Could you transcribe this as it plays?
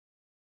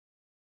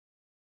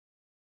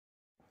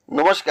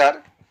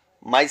Namaskar,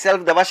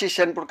 myself Debasish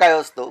Sen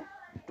Purkayastha.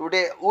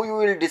 Today we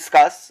will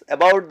discuss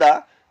about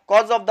the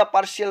cause of the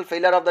partial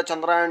failure of the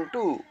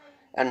Chandrayan2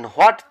 and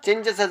what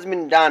changes has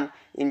been done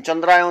in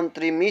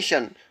Chandrayan3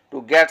 mission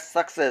to get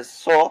success.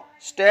 So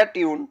stay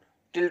tuned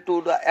till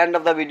to the end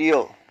of the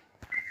video.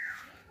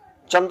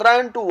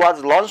 Chandrayan2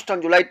 was launched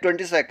on July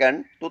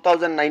 22nd,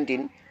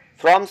 2019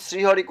 from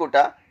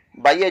Sriharikota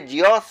by a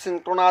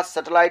Geosynchronous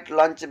Satellite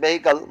launch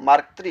vehicle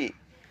Mark III.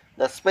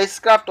 The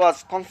spacecraft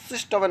was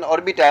consist of an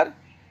orbiter,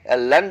 a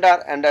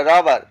lander and a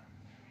rover,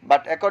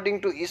 but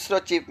according to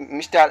ISRO chief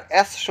Mr.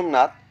 S.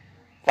 Somnath,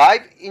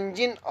 5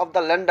 engine of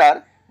the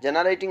lander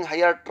generating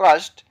higher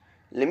thrust,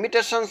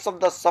 limitations of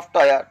the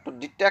software to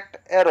detect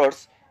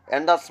errors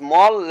and the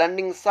small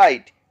landing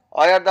site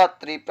are the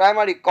 3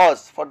 primary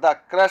causes for the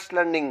crash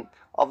landing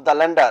of the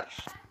lander.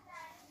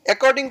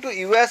 According to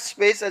US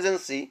Space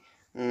Agency,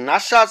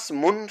 NASA's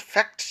moon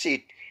fact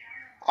sheet,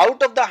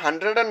 out of the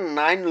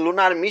 109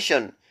 lunar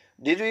mission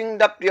during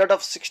the period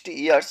of 60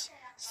 years,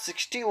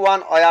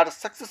 61 were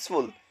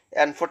successful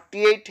and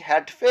 48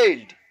 had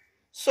failed.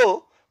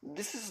 So,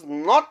 this is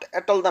not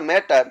at all the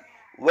matter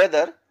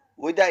whether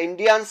the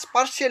Indians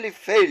partially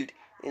failed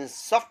in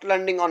soft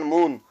landing on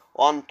moon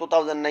on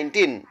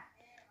 2019.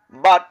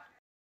 But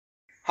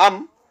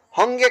हम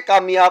होंगे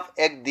कामयाब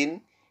एक दिन,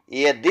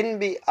 ये दिन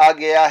भी आ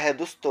गया है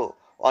दोस्तों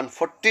on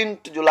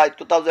 14th July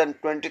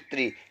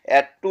 2023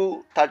 at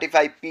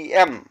 2:35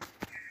 p.m.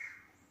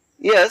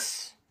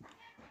 Yes,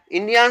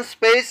 Indian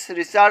Space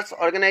Research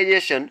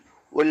Organization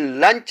will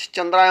launch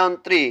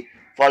Chandrayan3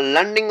 for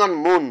landing on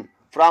moon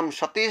from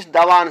Satish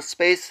Dhawan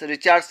Space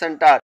Research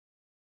Center,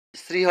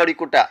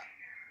 Sriharikota.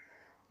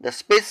 The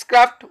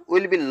spacecraft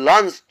will be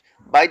launched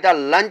by the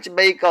launch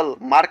vehicle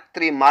Mark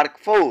III Mark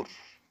IV.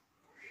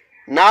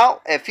 Now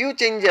a few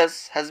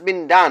changes has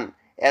been done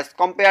as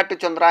compared to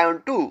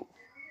Chandrayan2.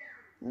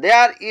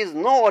 There is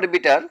no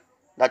orbiter.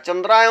 The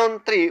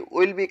Chandrayan3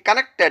 will be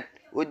connected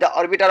with the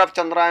orbiter of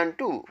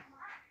Chandrayan2.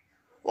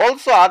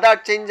 Also other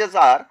changes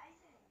are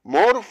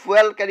more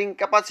fuel carrying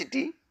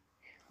capacity,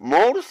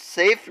 more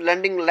safe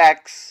landing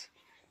legs,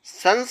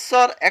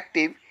 sensor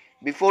active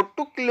before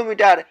 2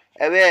 km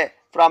away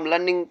from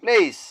landing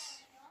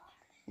place,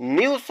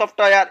 new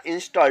software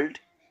installed.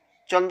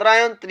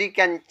 Chandrayan3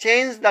 can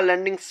change the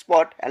landing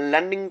spot and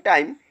landing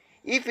time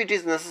if it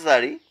is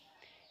necessary.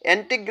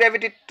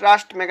 Anti-gravity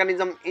thrust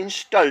mechanism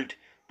installed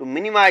to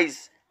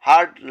minimize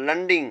hard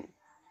landing,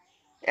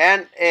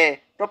 and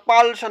a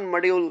propulsion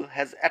module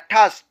has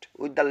attached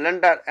with the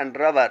lander and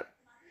rover.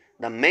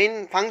 The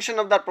main function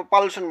of the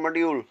propulsion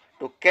module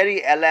to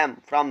carry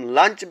LM from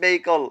launch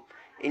vehicle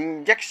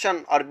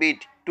injection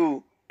orbit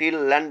to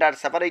till lander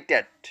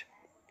separated.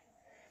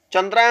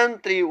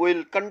 Chandrayan3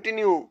 will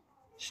continue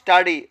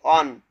study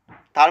on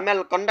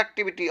thermal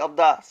conductivity of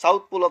the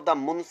south pole of the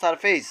moon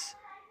surface,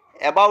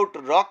 about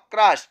rock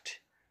crust,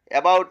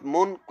 about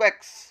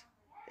moonquakes,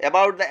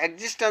 about the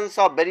existence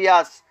of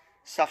various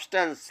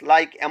substances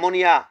like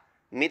ammonia,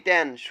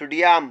 methane,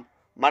 sodium,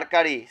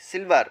 mercury,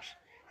 silver,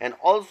 and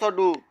also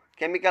do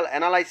chemical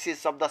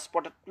analysis of the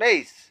spotted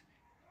place.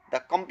 The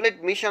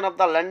complete mission of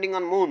the landing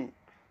on moon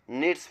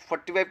needs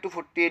 45 to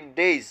 48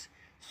 days.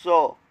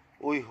 So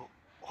we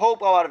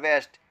hope our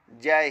best.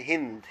 Jai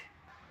Hind.